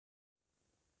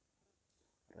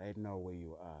right now where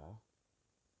you are,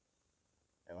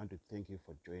 I want to thank you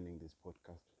for joining this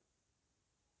podcast.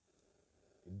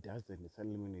 It doesn't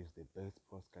necessarily mean it's the best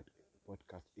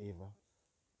podcast ever,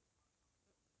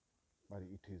 but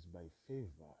it is by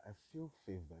favor. I feel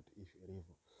favored if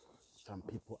ever some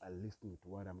people are listening to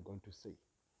what I'm going to say.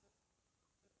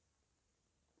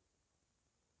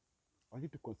 I want you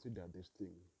to consider this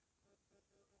thing.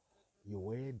 You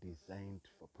were designed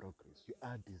for progress. You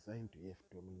are designed to have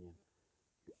dominion.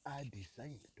 You are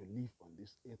designed to live on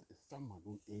this earth as someone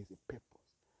who has a purpose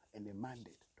and a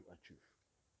mandate to achieve.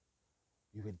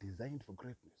 You were designed for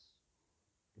greatness.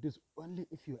 It is only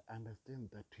if you understand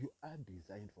that you are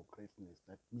designed for greatness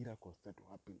that miracles start to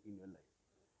happen in your life.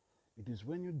 It is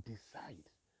when you decide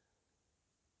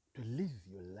to live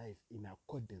your life in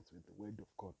accordance with the word of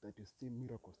God that you see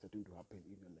miracles starting to happen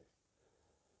in your life.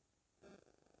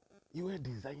 You were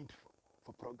designed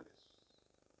for progress.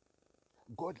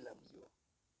 God loves you.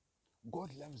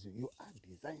 God loves you. You are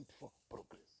designed for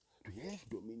progress, to have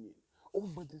dominion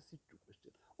over the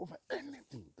situation, over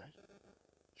anything that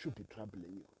should be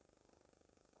troubling you.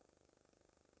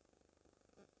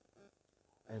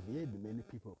 I've heard many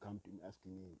people come to me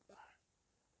asking me,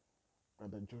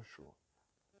 Brother Joshua,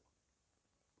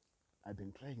 I've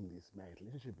been trying this, my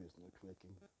relationship is not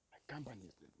working, my company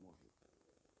is not moving.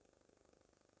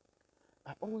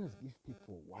 I always give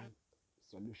people one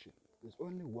solution. There's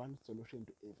only one solution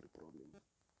to every problem.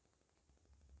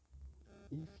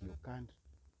 If you can't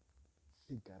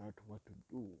figure out what to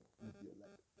do with your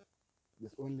life,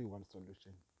 there's only one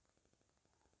solution.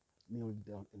 Kneel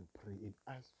down and pray and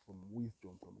ask for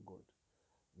wisdom from God.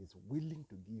 He's willing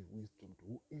to give wisdom to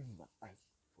whoever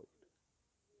asks for it.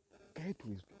 Get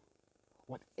wisdom.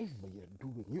 Whatever you're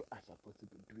doing, you are supposed to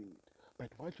be doing it.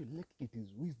 But what you lack, it is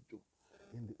wisdom.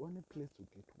 And the only place to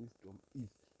get wisdom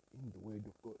is in the word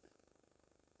of God.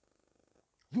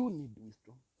 You need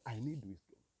wisdom. I need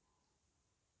wisdom.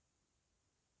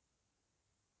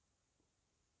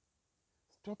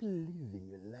 Stop living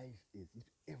your life as if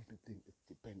everything is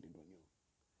dependent on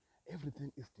you.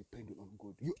 Everything is dependent on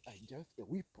God. You are just a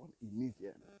weapon in His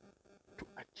hand to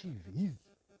achieve His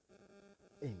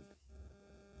end.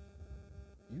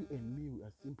 You and me, we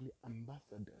are simply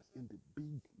ambassadors in the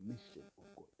big mission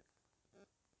of God.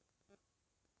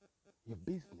 Your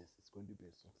business is going to be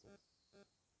a success.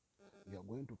 You are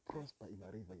going to prosper in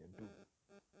whatever you're doing.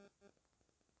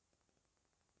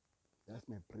 That's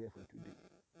my prayer for today.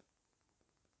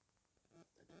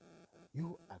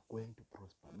 You are going to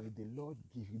prosper. May the Lord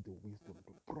give you the wisdom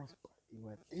to prosper in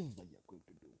whatever you're going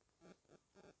to do.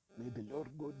 May the Lord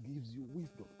God gives you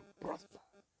wisdom to prosper.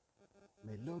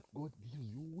 May Lord God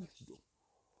gives you wisdom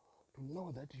to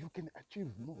know that you can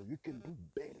achieve more. You can do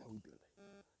better with your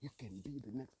life. You can be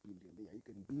the next billionaire. You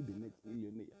can be the next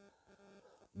millionaire.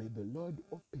 May the Lord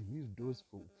open His doors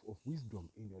of wisdom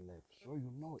in your life so you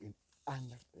know and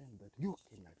understand that you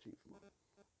can achieve more.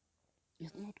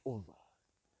 It's not over.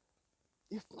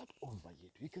 It's not over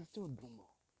yet. You can still do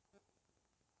more.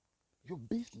 Your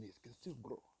business can still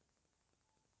grow.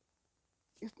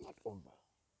 It's not over.